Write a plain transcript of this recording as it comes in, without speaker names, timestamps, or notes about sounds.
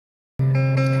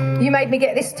You made me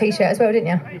get this t-shirt as well, didn't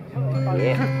you?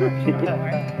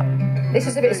 Yeah. This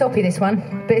is a bit soppy, this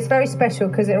one, but it's very special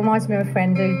because it reminds me of a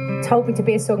friend who told me to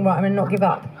be a songwriter and not give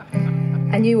up.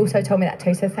 And you also told me that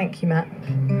too, so thank you, Matt.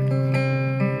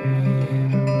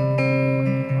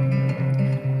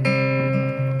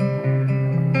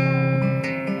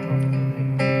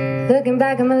 Looking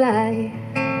back on my life,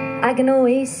 I can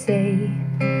always say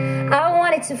I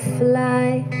wanted to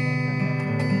fly.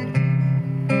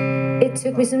 It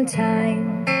took me some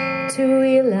time to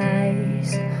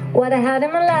realize what I had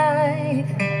in my life.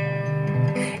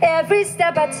 Every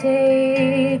step I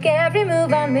take, every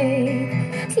move I make,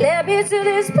 it's led me to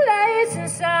this place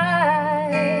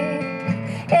inside.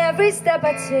 Every step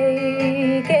I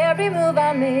take, every move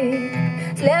I make,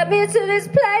 it's led me to this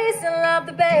place I love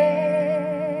the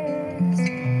best.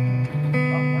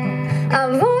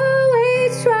 I've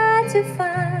always tried to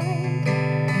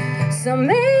find some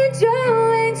angel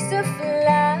wings to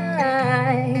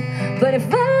fly, but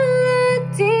if I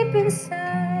look deep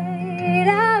inside,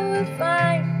 I will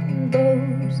find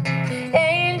those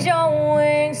angel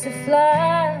wings to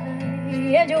fly,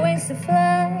 angel wings to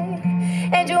fly,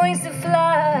 angel wings to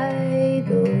fly,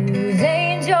 those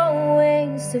angel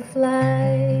wings to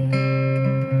fly.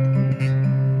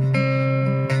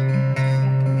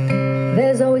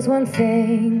 There's always one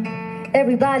thing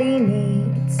everybody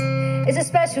needs. It's a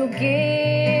special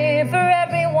gift for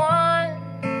everyone.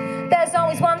 There's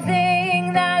always one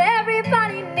thing that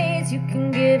everybody needs. You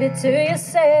can give it to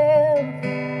yourself.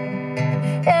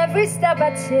 Every step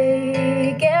I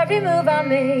take, every move I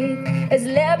make, has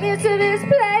led me to this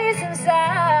place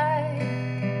inside.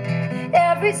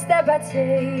 Every step I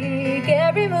take,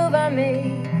 every move I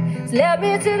make, has led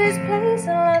me to this place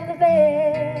I love the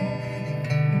best.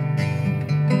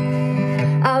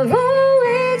 I've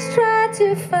always tried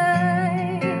to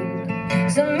find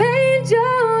some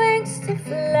angel wings to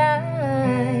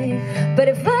fly, but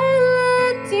if I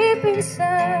look deep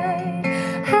inside,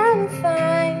 I will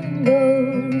find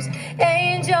those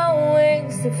angel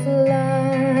wings to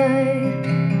fly.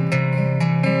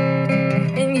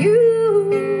 And you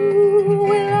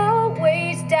will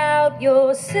always doubt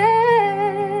yourself,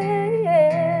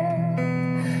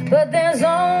 but there's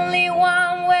only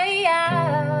one way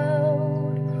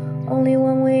out, only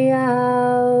one way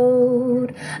out.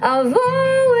 I've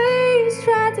always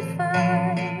tried to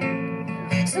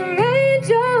find some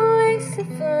angel wings to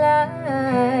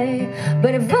fly,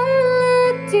 but if I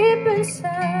look deep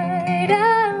inside,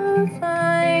 I'll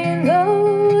find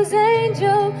those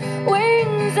angel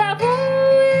wings. I've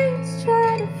always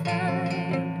tried to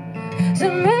find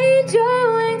some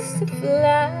angel wings to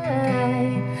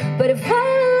fly, but if I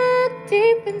look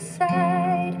deep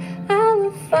inside, I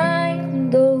will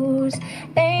find those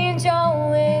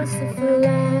angel wings to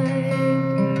fly.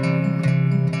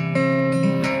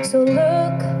 So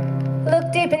look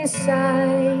deep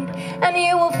inside, and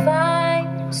you will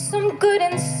find some good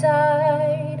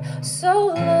inside.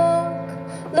 So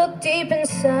look deep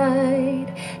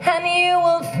inside, and you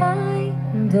will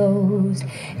find those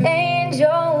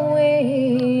angel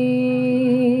wings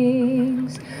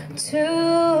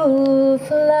to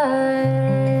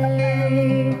fly.